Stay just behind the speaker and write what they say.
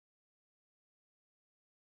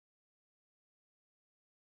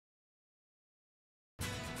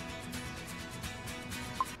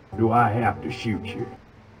do I have to shoot you?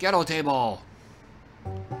 Ghetto table.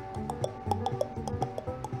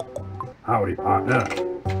 Howdy, partner.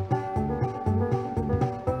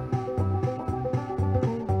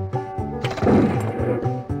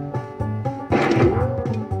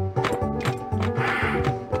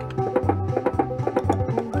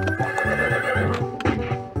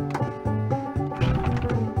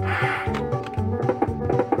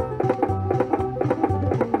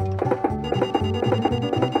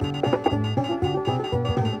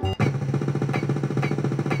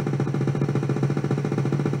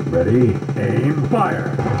 Ready, aim,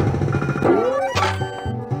 fire.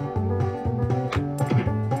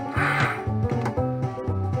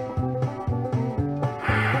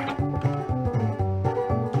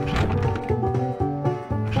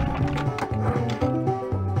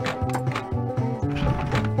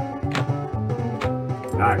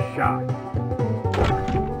 Nice shot.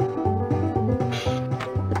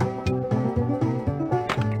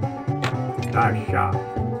 Nice shot.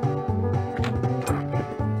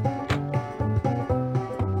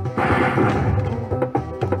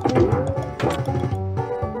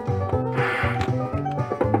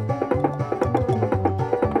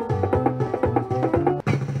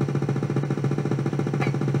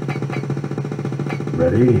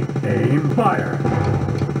 Ready, aim, fire.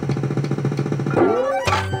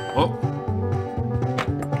 Oh.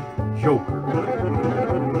 Joker.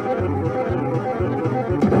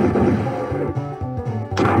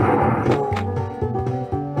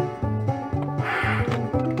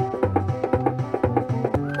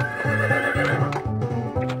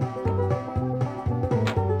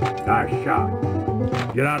 Nice shot.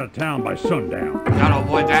 Get out of town by sundown. Gotta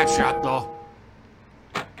avoid that shot, though.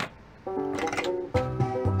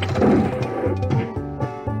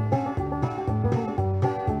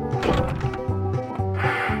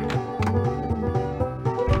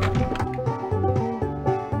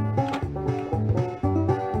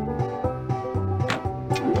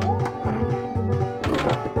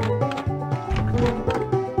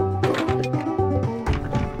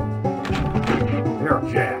 Pair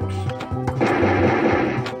of jacks.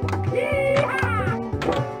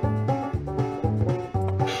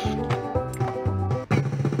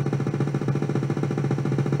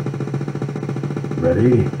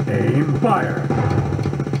 Ready, aim, fire.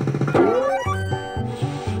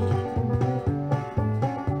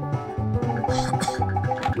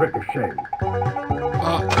 Ricochet.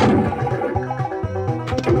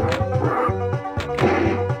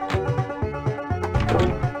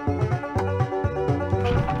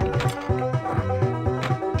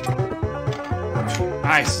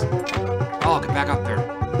 Nice. Oh, get back up there.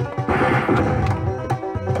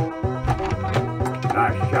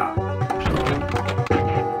 Nice shot.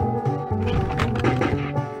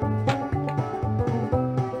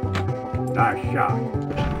 Nice shot.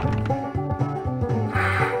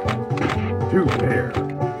 Two pair.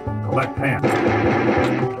 Collect hands.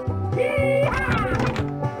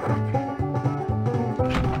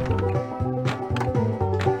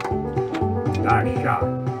 Nice shot.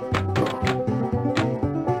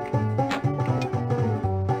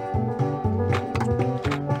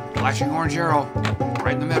 Flashing orange arrow.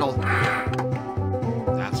 Right in the middle.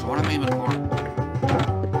 That's what I'm aiming for.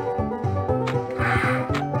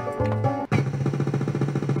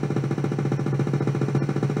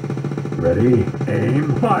 Ready,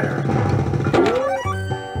 aim, fire.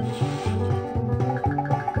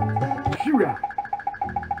 Shoot out.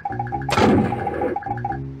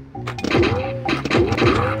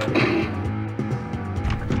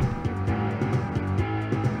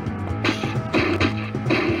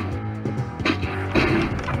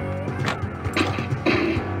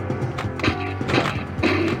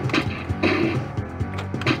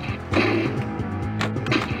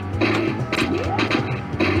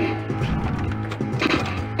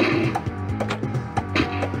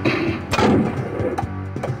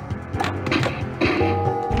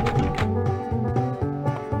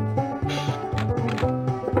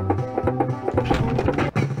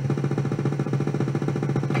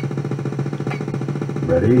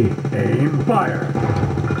 Ready, aim, fire.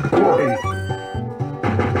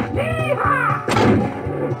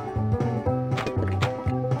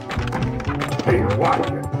 Hey, watch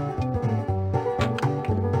it.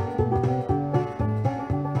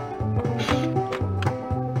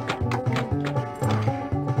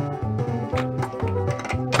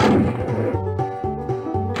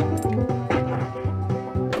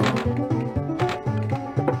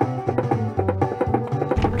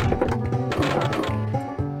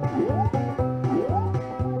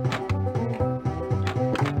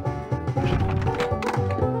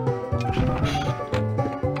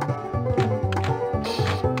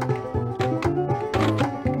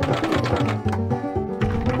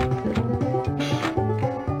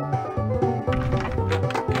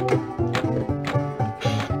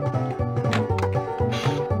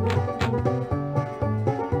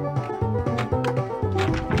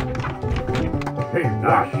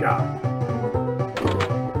 Nice shot.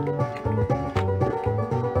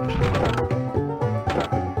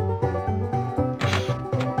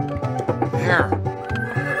 There.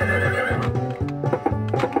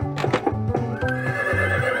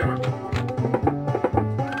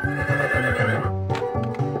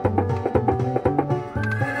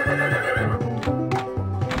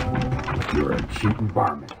 You're a cheating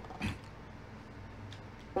barman.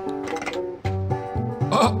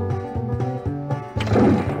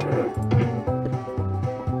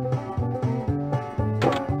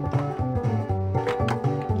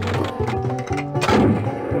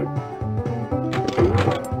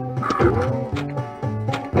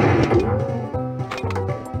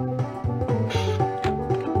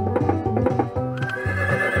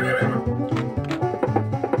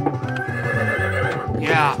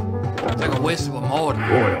 Yeah, it's like a waste of a mode.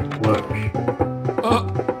 Royal flush.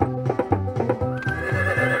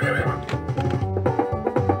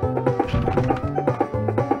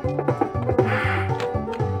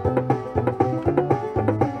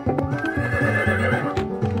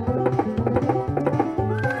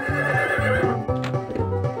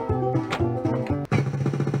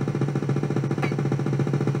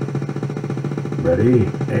 Ready,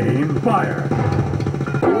 aim, fire.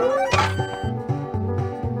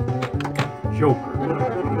 Joker.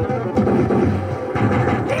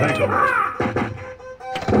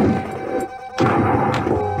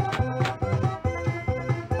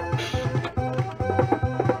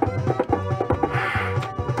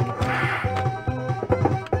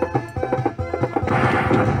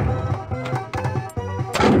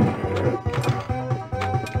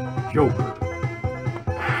 Joker.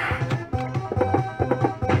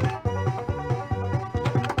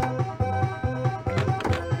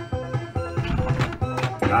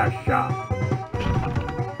 Nice shot.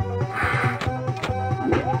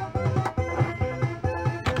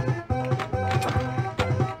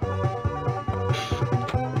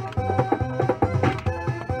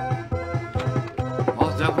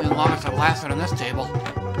 Most definitely the longest I've lasted on this table.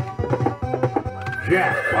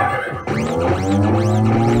 Jackpot.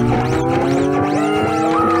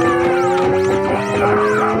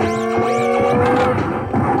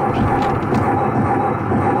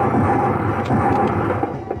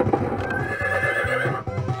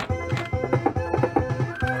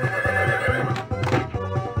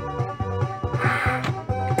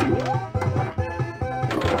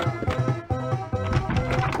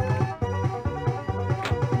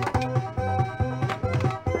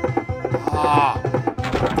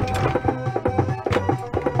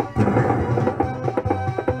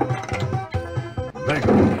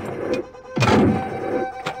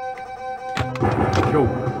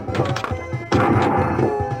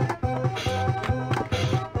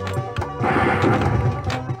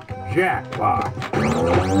 Jackpot.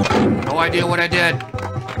 No idea what I did.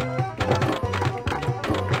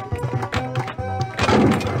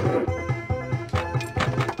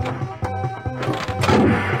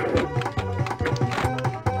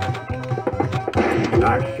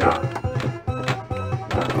 Nice shot.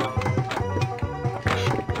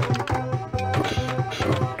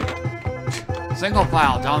 Single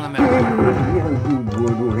file down the middle.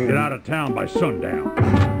 Get out of town by sundown.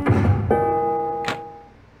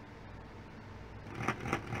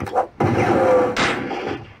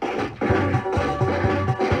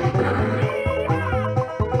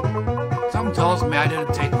 Something tells me I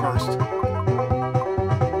didn't take first.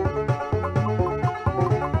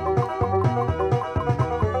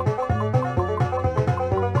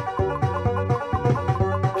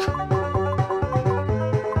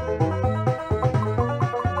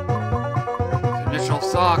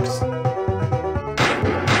 Sucks.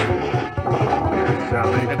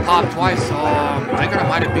 It popped twice, so I'm thinking I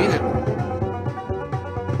might have beat it.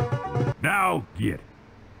 Now get it.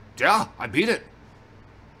 Yeah, I beat it.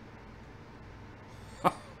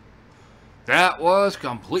 That was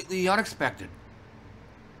completely unexpected.